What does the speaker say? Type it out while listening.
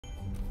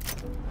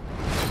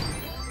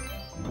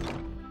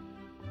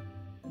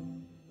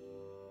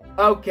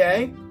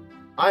Okay,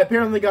 I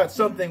apparently got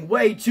something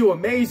way too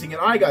amazing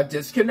and I got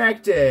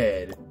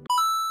disconnected.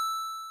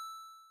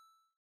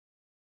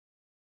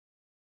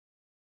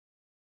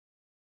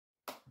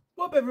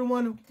 What's up,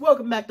 everyone?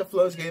 Welcome back to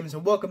Flo's Games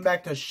and welcome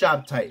back to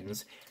Shop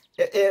Titans.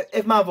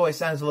 If my voice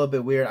sounds a little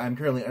bit weird, I'm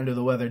currently under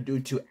the weather due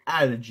to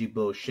allergy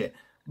bullshit.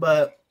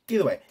 But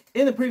either way,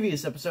 in the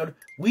previous episode,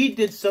 we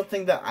did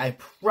something that I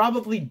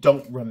probably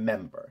don't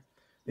remember,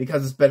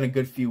 because it's been a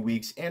good few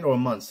weeks and or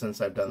months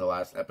since I've done the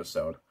last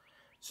episode.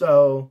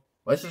 So,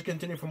 let's just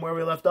continue from where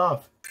we left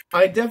off.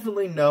 I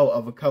definitely know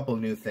of a couple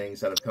new things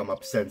that have come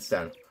up since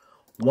then.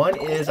 One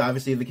is,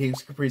 obviously, the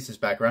King's Caprice's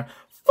background.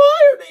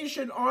 Fire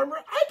Nation armor?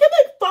 I can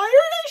make Fire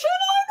Nation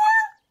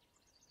armor?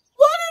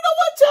 Why did no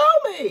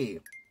one tell me?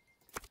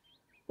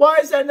 Why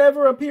has that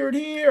never appeared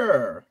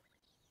here?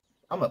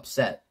 I'm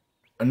upset.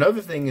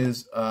 Another thing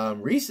is,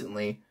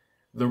 recently,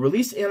 the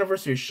release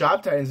anniversary of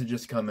Shop Titans had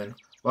just come in.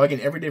 Log in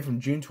every day from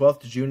June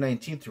 12th to June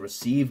 19th to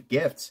receive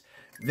gifts.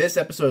 This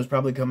episode is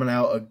probably coming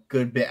out a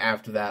good bit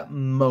after that,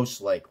 most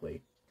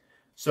likely.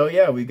 So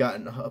yeah, we've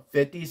gotten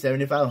 50,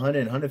 75, 100,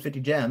 and 150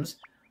 gems.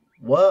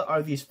 What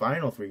are these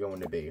final three going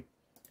to be?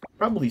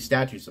 Probably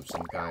statues of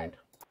some kind.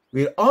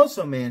 We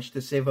also managed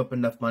to save up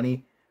enough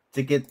money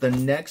to get the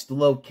next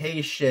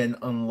location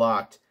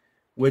unlocked,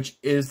 which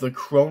is the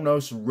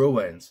Chronos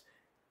Ruins,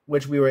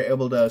 which we were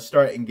able to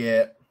start and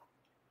get.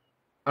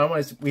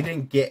 We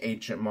didn't get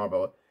Ancient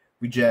Marble.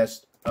 We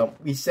just,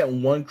 we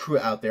sent one crew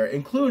out there,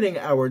 including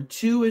our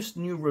twoest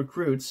new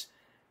recruits,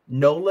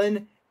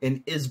 Nolan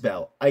and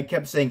Isabel. I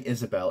kept saying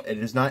Isabel. It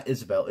is not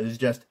Isabel. It is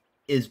just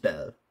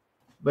Isabel.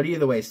 But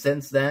either way,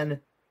 since then,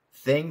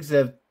 things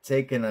have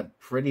taken a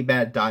pretty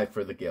bad dive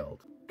for the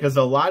guild. Because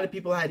a lot of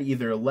people had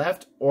either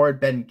left or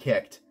been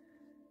kicked.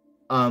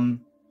 I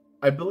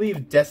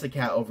believe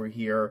Desicat over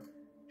here,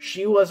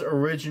 she was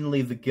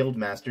originally the guild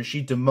master.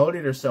 She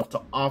demoted herself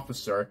to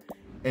officer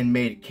and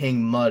made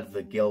King Mud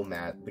the guild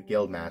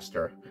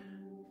master.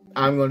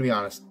 I'm going to be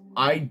honest,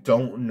 I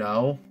don't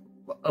know.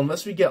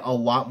 Unless we get a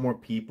lot more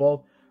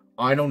people,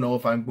 I don't know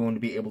if I'm going to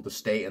be able to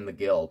stay in the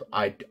guild.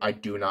 I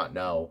do not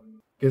know.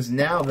 Because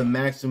now the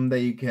maximum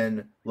that you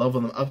can level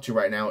them up to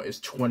right now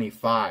is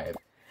 25.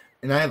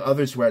 And I have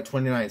others who are at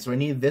 29, so I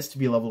need this to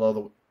be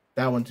leveled,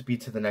 that one to be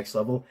to the next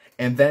level,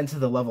 and then to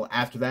the level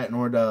after that in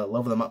order to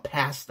level them up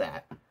past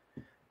that.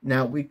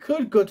 Now, we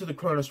could go to the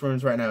Chronos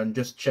Ruins right now and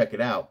just check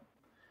it out.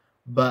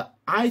 But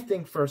I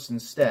think first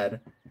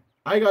instead,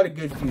 I got a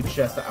good few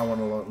chests that I want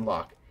to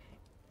unlock,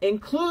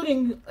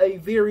 including a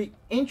very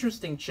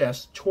interesting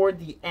chest toward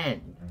the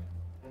end.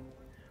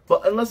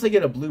 But unless I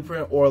get a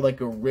blueprint or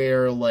like a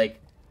rare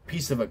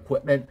piece of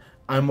equipment,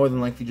 I'm more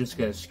than likely just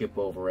gonna skip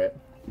over it.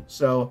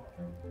 So,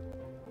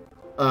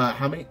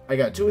 how many? I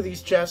got 2 of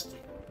these chests.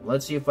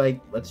 Let's see if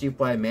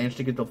I manage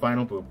to get the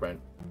final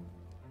blueprint.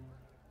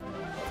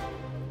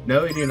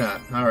 No, we do not.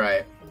 All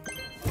right.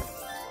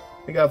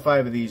 I got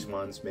 5 of these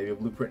ones. Maybe a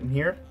blueprint in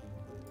here.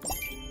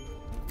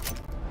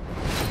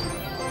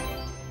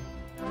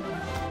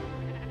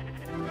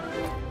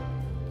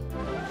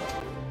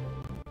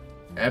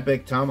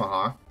 Epic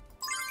Tomahawk.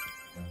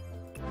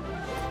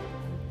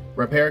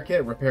 Repair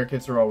kit. Repair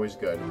kits are always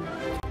good.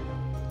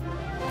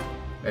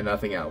 And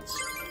nothing else.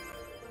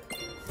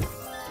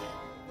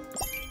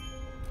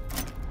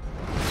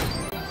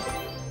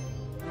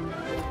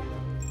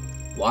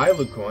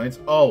 Lila coins.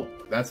 Oh,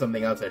 that's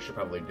something else I should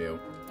probably do.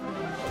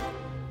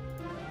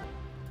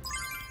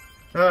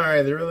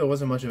 Alright, there really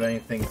wasn't much of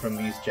anything from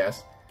these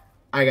chests.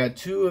 I got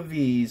 2 of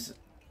these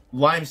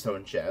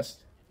limestone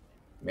chests.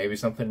 Maybe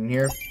something in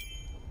here.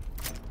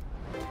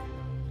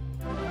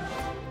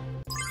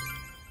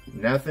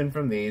 Nothing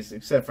from these,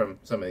 except from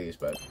some of these,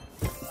 but...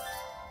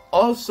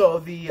 Also,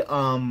 the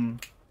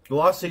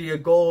Lost City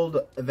of Gold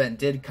event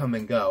did come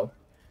and go.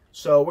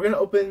 So, we're going to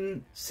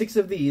open 6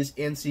 of these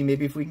and see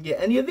maybe if we can get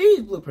any of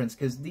these blueprints,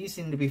 because these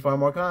seem to be far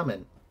more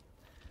common.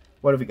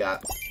 What have we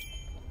got?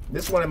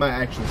 This one I might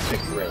actually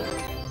stick through.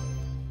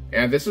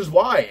 And this is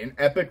why, an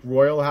epic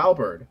royal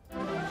halberd.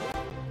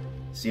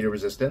 Cedar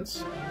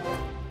resistance.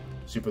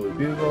 Super loot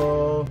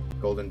bugle.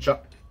 Golden chunk.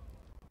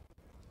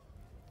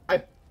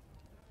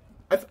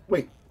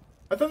 Wait.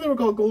 I thought they were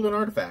called golden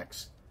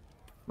artifacts.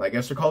 I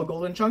guess they're called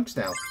golden chunks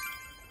now.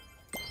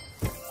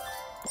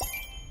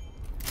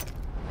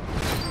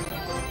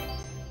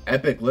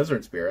 Epic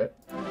lizard spirit.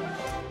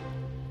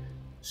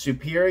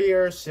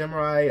 Superior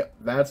samurai.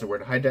 That's a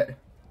word. Haidate.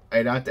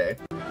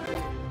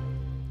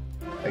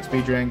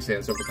 XP drinks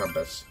and silver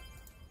compass.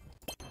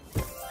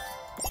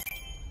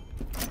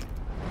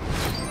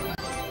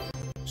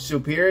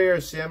 Superior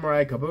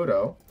samurai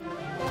kabuto.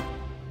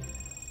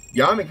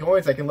 Yami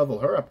coins, I can level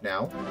her up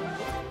now.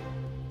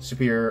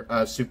 Super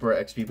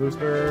XP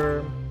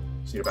booster.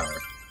 Cedar power.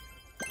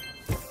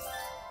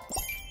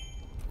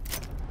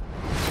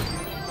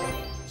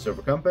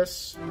 Silver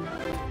compass.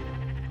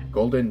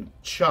 Golden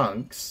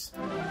chunks.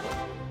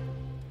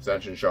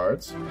 Ascension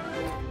shards.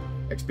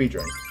 XP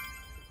drink.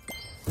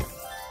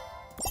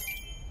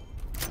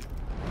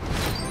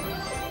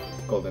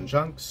 Golden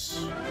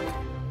chunks.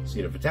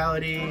 Seed of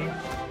Vitality.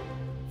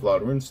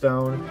 Flawed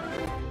Runestone.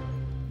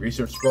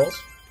 Research Scrolls.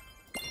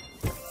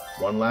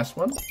 One last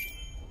one.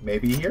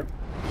 Maybe here.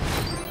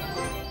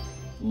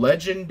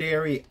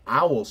 Legendary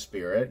Owl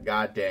Spirit.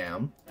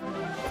 Goddamn.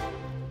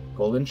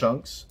 Golden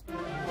Chunks.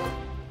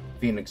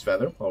 Phoenix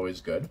Feather.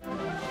 Always good.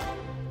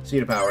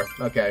 Seed of Power.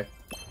 Okay.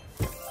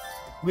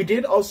 We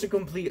did also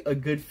complete a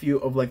good few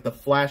of, like, the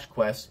flash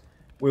quests,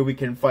 where we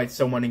can fight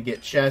someone and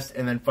get chests,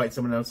 and then fight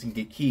someone else and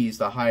get keys.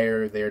 The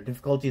higher their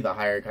difficulty, the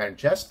higher kind of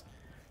chest.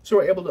 So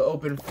we're able to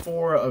open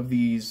 4 of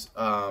these,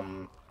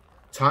 Time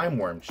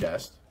Worm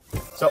chests.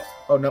 So,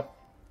 oh no.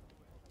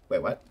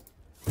 Wait, what?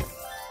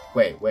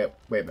 Wait a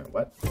minute,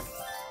 what?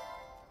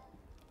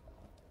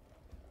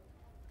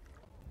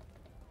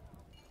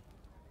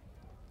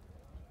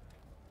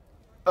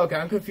 Okay,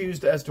 I'm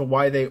confused as to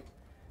why they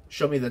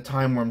show me the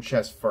Time Worm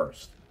chest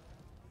first.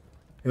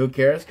 Who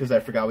cares? Because I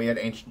forgot we had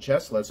ancient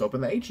chests. Let's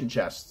open the ancient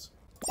chests.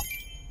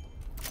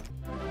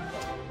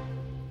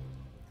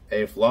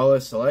 A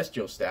flawless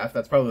celestial staff.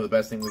 That's probably the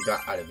best thing we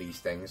got out of these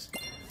things.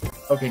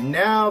 Okay,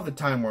 now the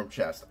Time Worm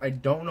chest. I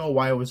don't know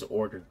why it was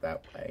ordered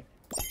that way.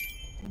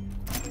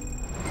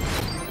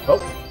 Oh,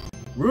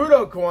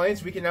 Rudo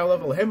coins. We can now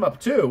level him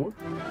up too.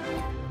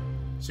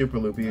 Super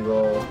Loop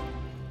Eagle.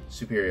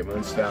 Superior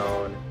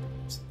Moonstone.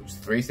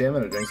 3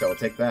 stamina drinks. I will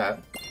take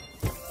that.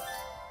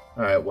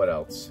 Alright, what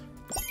else?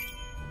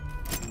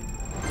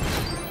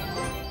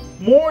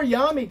 More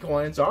Yami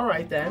coins.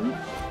 Alright then.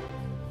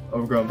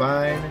 Overgrown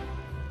Vine.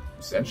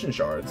 Ascension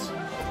Shards.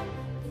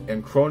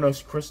 And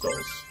Chronos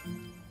Crystals.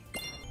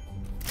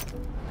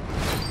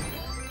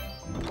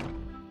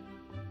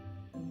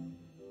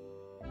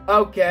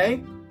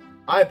 Okay.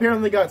 I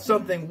apparently got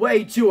something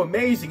way too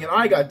amazing and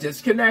I got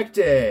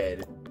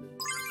disconnected.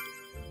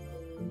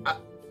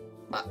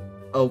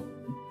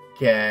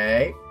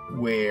 Okay.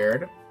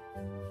 Weird.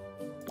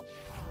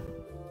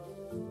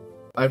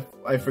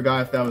 I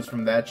forgot if that was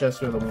from that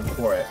chest or the one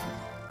before it.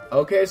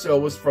 Okay, so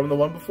it was from the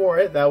one before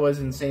it. That was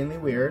insanely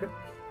weird.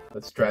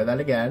 Let's try that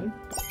again.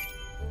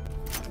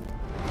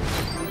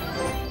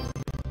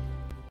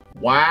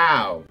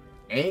 Wow.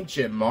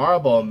 Ancient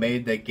Marble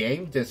made the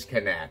game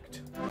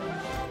disconnect.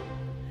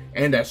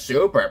 And a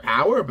super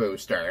power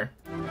booster.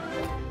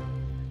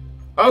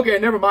 Okay,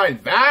 never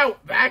mind.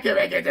 That can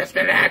make it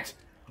disconnect.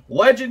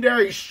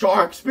 Legendary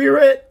Shark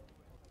Spirit.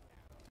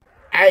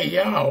 Hey,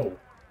 yo.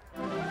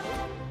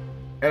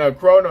 And a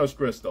Chronos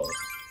Crystal.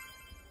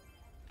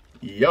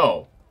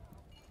 Yo.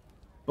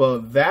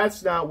 But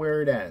that's not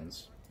where it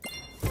ends.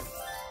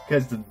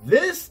 Because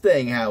this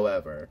thing,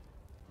 however,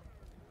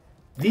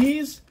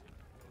 these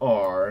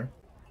are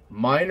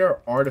minor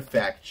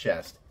artifact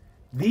chests.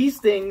 These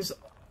things,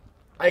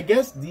 I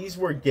guess these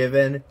were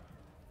given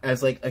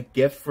as like a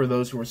gift for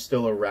those who were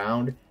still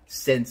around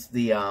since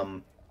the,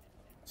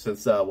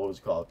 what was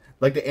it called?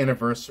 Like the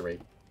anniversary.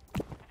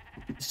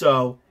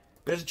 So,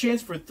 there's a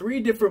chance for 3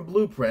 different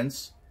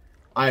blueprints.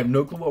 I have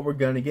no clue what we're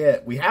going to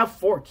get. We have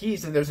 4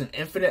 keys and there's an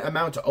infinite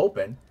amount to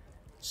open.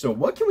 So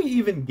what can we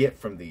even get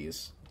from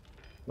these?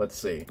 Let's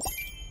see.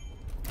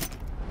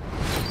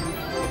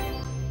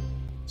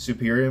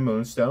 Superior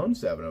Moonstone,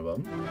 7 of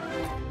them.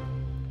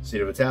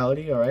 Seed of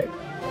Vitality, alright.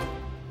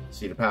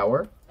 Seed of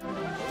Power.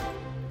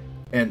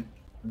 And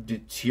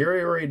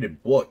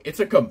Deteriorated Book.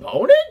 It's a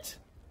component?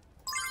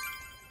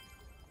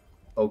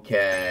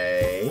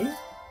 Okay.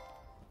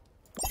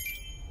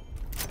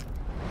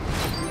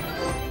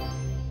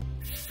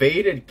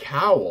 Faded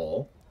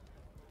Cowl.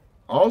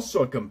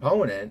 Also a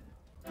component.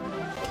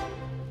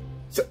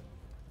 So,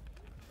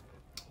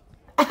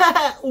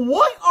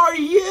 what are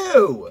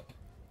you?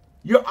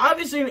 You're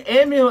obviously an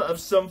amulet of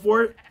some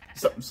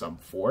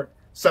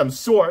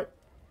sort,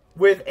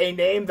 with a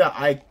name that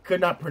I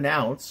could not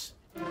pronounce.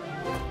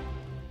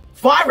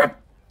 Fire!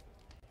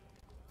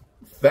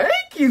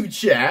 Thank you,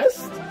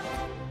 chest.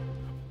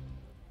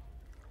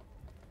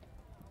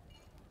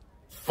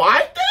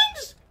 5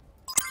 things?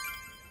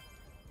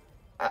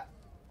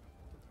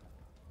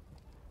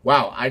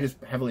 Wow, I just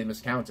heavily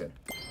miscounted.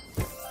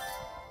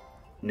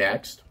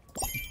 Next.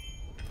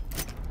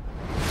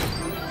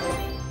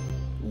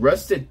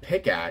 Rusted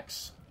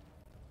Pickaxe.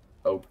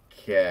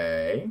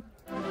 Okay.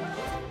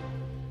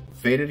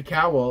 Faded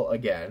Cowl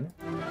again.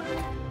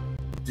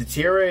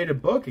 Deteriorated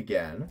Book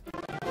again.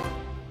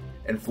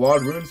 And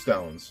Flawed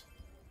Runestones.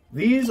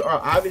 These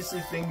are obviously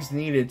things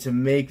needed to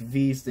make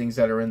these things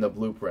that are in the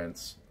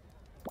blueprints.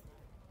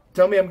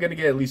 Tell me I'm going to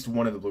get at least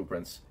one of the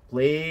blueprints.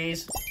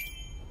 Please.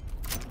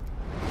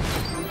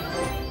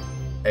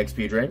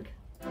 XP Drink.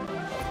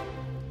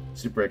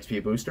 Super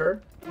XP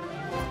Booster.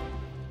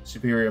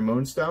 Superior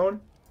Moonstone.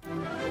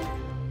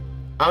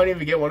 I don't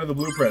even get one of the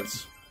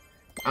blueprints.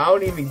 I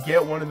don't even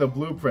get one of the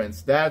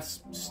blueprints.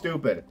 That's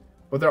stupid.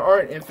 But there are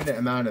an infinite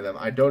amount of them.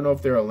 I don't know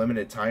if they're a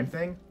limited time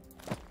thing.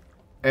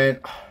 And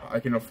I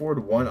can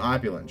afford 1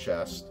 opulent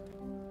chest.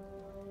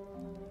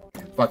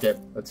 Fuck it.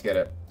 Let's get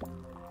it.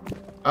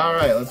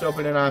 Alright, let's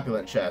open an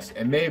opulent chest.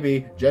 And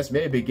maybe, just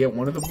maybe, get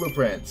one of the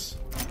blueprints.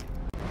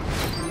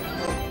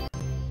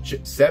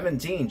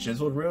 17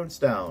 Chiseled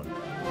Runestone.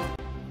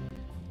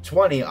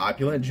 20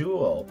 Opulent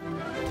Jewel.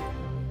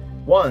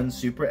 1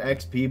 Super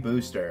XP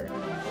booster.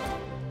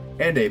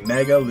 And a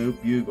Mega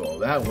Loop Bugle.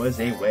 That was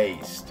a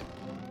waste.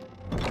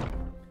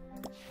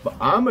 But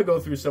I'm gonna go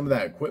through some of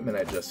that equipment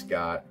I just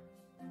got.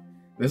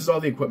 This is all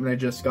the equipment I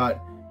just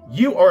got.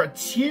 You are a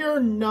tier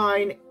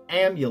 9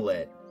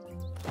 amulet.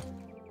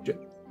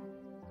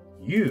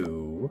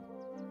 You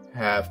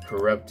have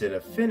corrupted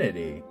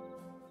affinity.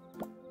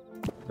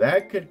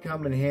 That could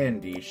come in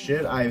handy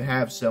should I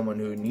have someone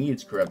who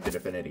needs corrupted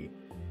affinity.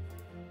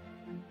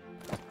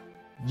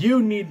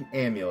 You need an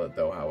amulet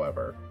though,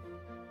 however.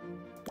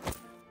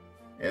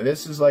 And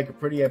this is like a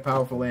pretty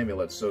powerful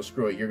amulet, so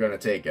screw it, you're gonna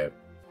take it.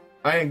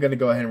 I am gonna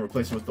go ahead and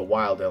replace it with the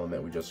wild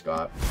element we just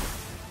got.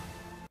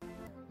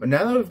 But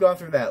now that we've gone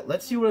through that,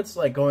 let's see what it's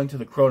like going to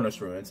the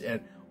Chronos Ruins and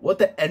what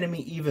the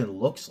enemy even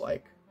looks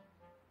like.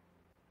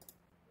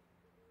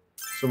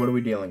 So what are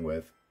we dealing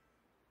with?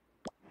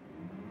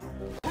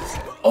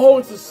 Oh,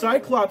 it's a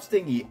Cyclops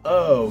thingy.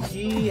 Oh,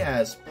 he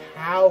has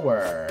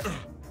power.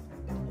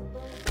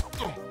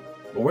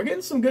 But we're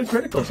getting some good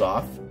criticals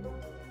off.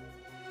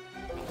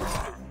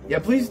 Yeah,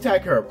 please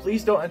attack her.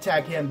 Please don't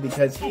attack him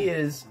because he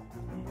is...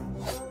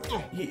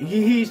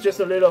 He's just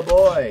a little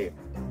boy.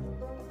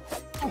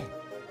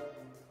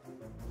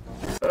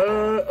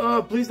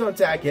 Please don't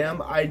attack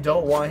him. I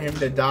don't want him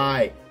to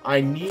die.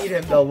 I need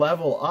him to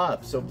level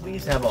up. So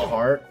please have a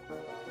heart.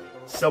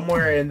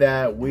 Somewhere in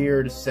that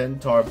weird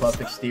centaur buff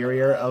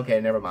exterior.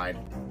 Okay, never mind.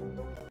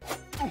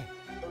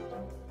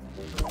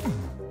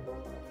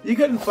 You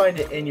couldn't find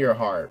it in your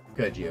heart,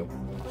 could you?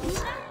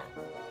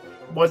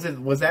 Was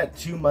that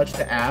too much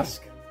to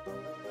ask?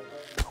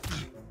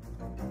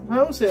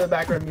 I would say the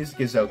background music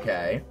is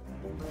okay.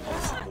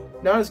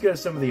 Not as good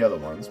as some of the other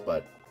ones,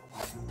 but...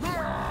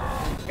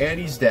 And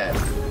he's dead.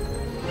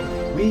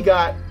 We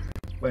got...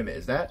 Wait a minute,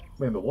 is that...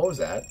 Wait a minute, what was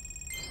that?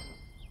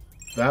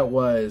 That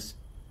was...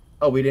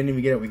 Oh, we didn't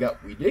even get it.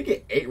 We did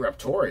get 8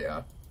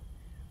 Raptoria.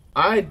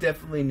 I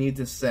definitely need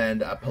to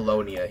send a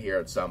Polonia here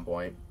at some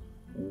point.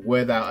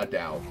 Without a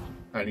doubt.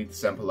 I need to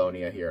send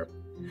Polonia here.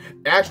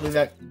 Actually,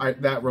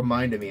 that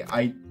reminded me.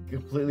 I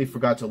completely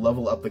forgot to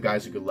level up the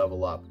guys who could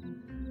level up.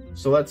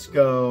 So let's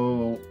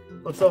go...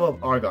 Let's level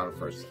up Argon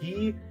first.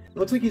 It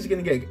looks like he's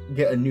going to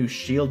get a new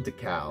shield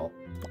decal.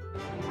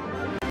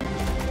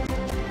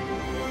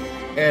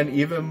 And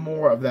even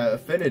more of that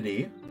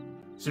affinity.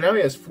 So now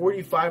he has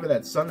 45 of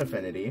that sun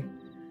affinity.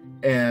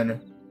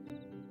 And...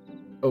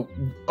 Oh,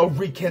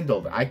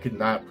 rekindled. I could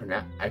not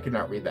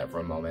read that for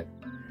a moment.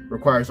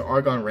 Requires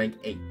Argon rank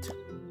 8.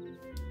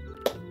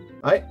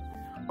 Alright.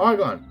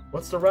 Argon,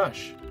 what's the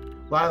rush?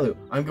 Lilu,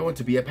 I'm going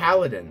to be a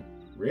paladin.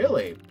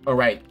 Really? Oh,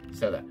 right.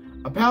 So that.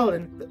 A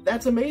paladin?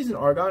 That's amazing,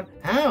 Argon.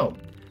 How?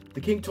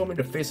 The king told me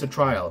to face a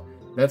trial.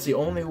 That's the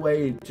only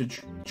way to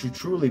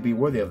truly be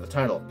worthy of the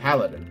title,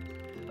 paladin.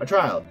 A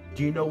trial.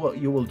 Do you know what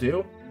you will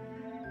do?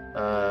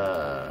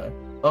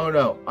 Oh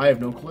no, I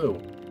have no clue.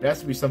 It has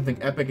to be something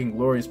epic and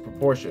glorious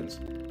proportions.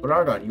 But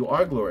Argon, you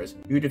are glorious.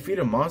 You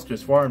defeated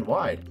monsters far and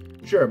wide.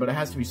 Sure, but it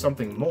has to be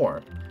something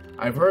more.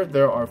 I've heard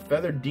there are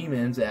feathered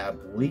demons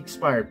at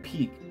Bleak-Spire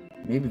Peak.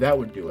 Maybe that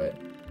would do it.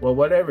 Well,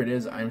 whatever it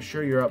is, I'm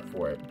sure you're up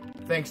for it.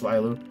 Thanks,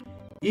 Lilu.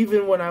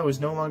 Even when I was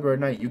no longer a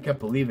knight, you kept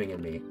believing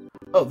in me.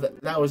 Oh,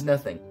 that was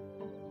nothing.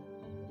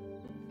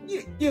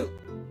 Did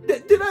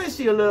I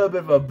see a little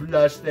bit of a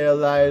blush there,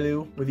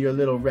 Lilu, with your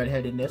little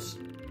redheadedness?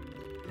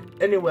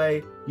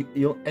 Anyway,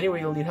 you'll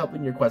need help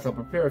in your quest. I'll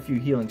prepare a few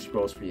healing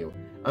scrolls for you.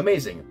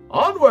 Amazing.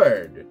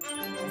 Onward!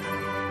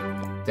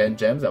 10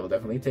 gems, I will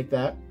definitely take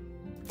that.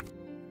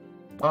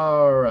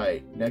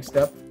 Alright, next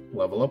up,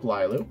 level up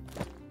Lilu.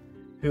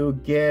 Who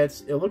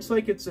gets, it looks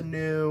like it's a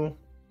new,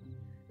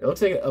 it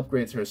looks like it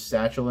upgrades her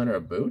satchel and her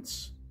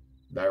boots.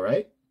 Is that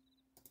right?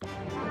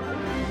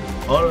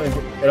 Oh, it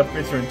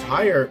upgrades her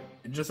entire,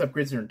 it just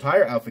upgrades her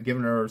entire outfit,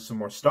 giving her some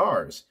more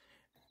stars.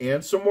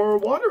 And some more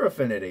water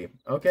affinity.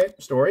 Okay,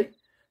 story.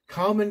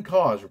 Common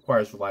Cause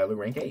requires Lilu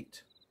rank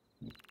 8.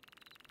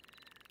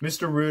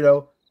 Mr.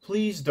 Rudo,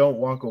 please don't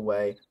walk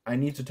away. I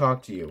need to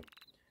talk to you.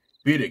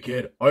 Beat it,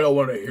 kid. I don't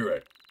want to hear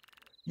it.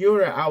 You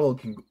and your owl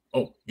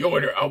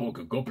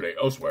can go play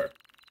elsewhere.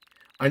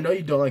 I know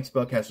you don't like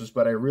spellcasters,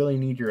 but I really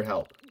need your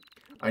help.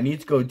 I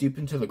need to go deep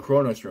into the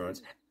Chronos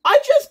Ruins.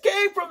 I just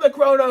came from the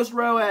Chronos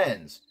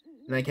Ruins!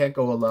 And I can't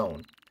go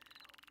alone.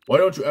 Why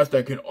don't you ask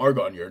that kid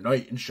Argon, your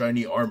knight in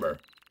shiny armor?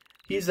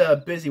 He's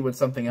busy with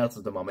something else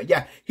at the moment.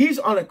 Yeah, he's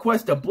on a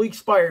quest to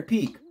Bleak-Spire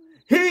Peak.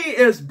 He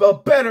is a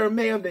better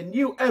man than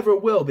you ever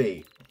will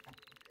be.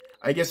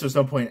 I guess there's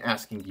no point in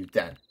asking you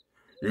then.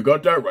 You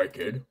got that right,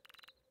 kid.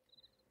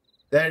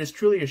 That is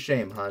truly a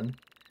shame, hun.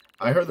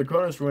 I heard the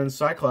Chronos Ruins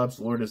Cyclops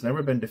Lord has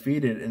never been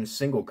defeated in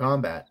single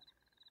combat.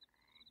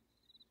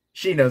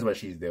 She knows what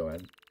she's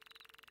doing.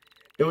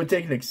 It would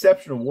take an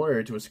exceptional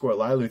warrior to escort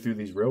Lilu through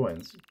these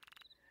ruins.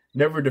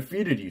 Never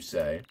defeated, you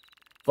say?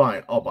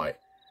 Fine, I'll bite.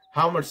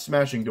 How much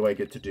smashing do I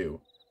get to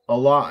do? A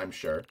lot, I'm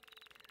sure.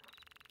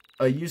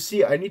 You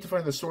see, I need to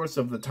find the source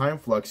of the time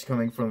flux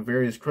coming from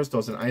various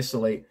crystals and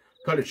isolate.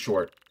 Cut it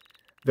short.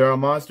 There are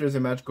monsters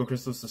and magical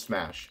crystals to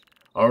smash.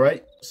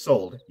 Alright,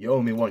 sold. You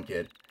owe me one,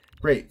 kid.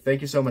 Great,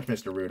 thank you so much,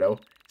 Mr. Rudo.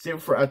 Save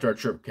it for after our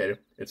trip, kid.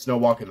 It's no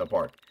walk in the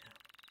park.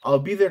 I'll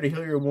be there to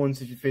heal your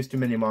wounds if you face too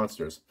many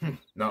monsters.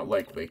 Not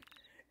likely.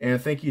 And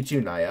thank you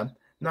too, Naya.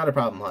 Not a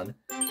problem, hon.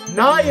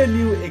 Naya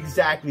knew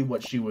exactly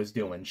what she was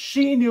doing.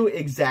 She knew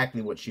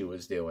exactly what she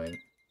was doing.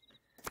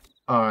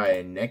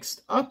 Alright,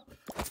 next up.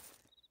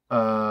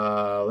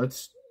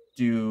 Let's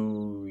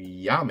do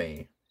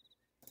Yami.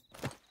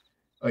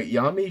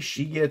 Yami,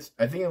 she gets...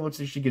 I think it looks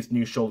like she gets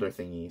new shoulder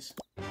thingies.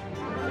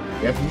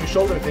 We have new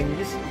shoulder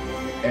thingies.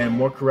 And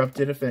more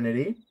corrupted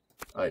affinity.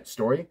 Alright,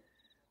 story.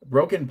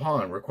 Broken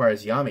Pawn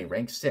requires Yami,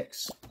 rank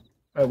 6.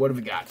 Alright, what have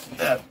we got?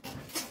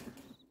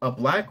 A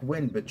black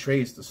wind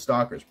betrays the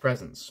stalker's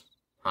presence.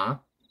 Huh?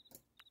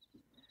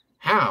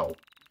 How?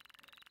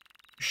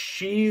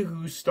 She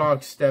who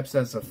stalks steps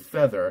as a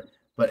feather,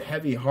 but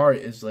heavy heart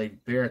is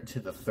laid bare to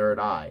the third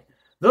eye.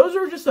 Those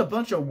are just a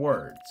bunch of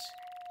words.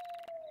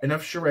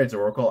 Enough charades,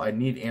 Oracle. I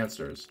need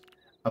answers.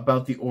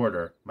 About the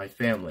Order, my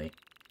family.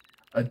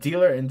 A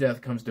dealer in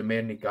death comes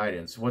demanding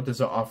guidance. What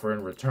does it offer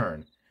in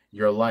return?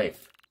 Your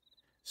life.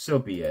 So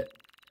be it.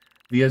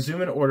 The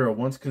Azuman Order,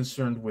 once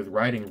concerned with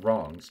righting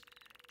wrongs,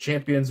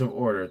 champions of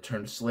order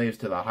turned slaves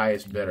to the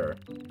highest bidder.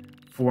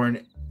 For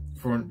an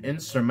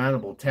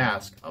insurmountable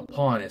task, a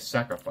pawn is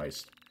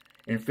sacrificed.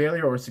 In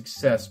failure or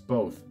success,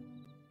 both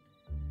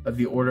of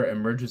the order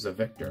emerges a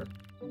victor.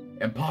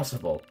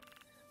 Impossible.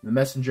 The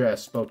messenger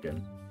has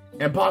spoken.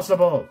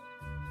 Impossible!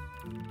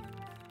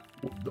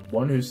 The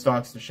one who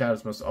stalks the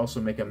shadows must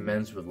also make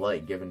amends with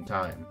light given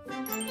time.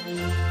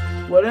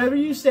 Whatever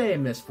you say,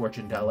 Miss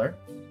Fortune Teller.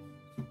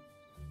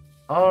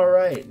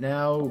 Alright,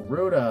 now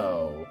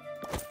Rudo.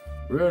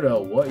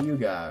 Rudo, what you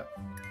got?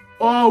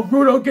 Oh,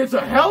 Rudo gets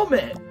a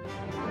helmet!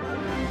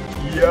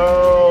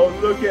 Yo,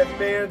 look at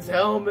man's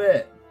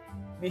helmet.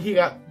 He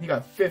got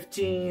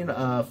 15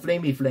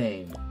 flamey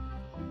flame.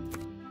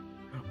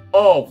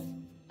 Oh,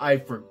 I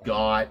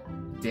forgot.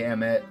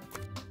 Damn it.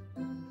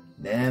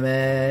 Damn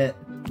it.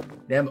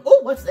 Damn it.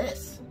 Oh, what's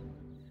this?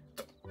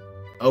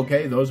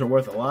 Okay, those are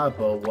worth a lot,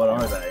 but what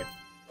are they?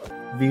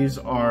 These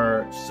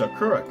are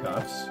Sakura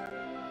cuffs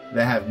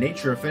that have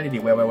nature affinity.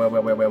 Wait.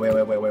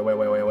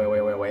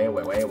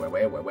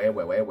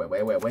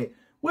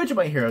 Which of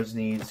my heroes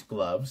needs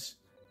gloves?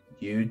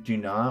 You do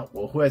not?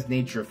 Well, who has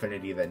nature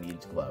affinity that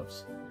needs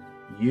gloves?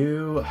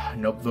 You...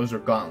 Nope, those are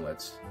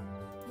gauntlets.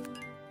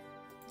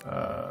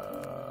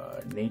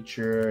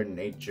 Nature.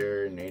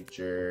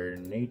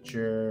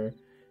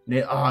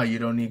 Ah, you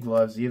don't need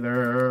gloves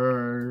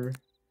either.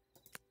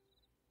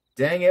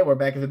 Dang it, we're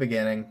back at the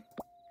beginning.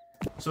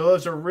 So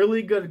those are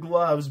really good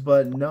gloves,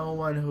 but no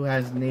one who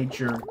has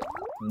nature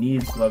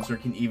needs gloves or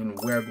can even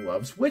wear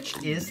gloves,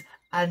 which is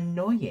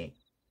annoying.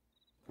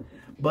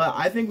 But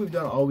I think we've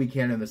done all we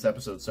can in this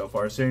episode so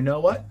far, so you know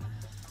what?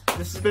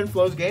 This has been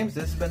Flo's Games,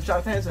 this has been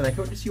Shop Hands, and I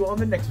hope to see you all in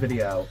the next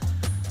video.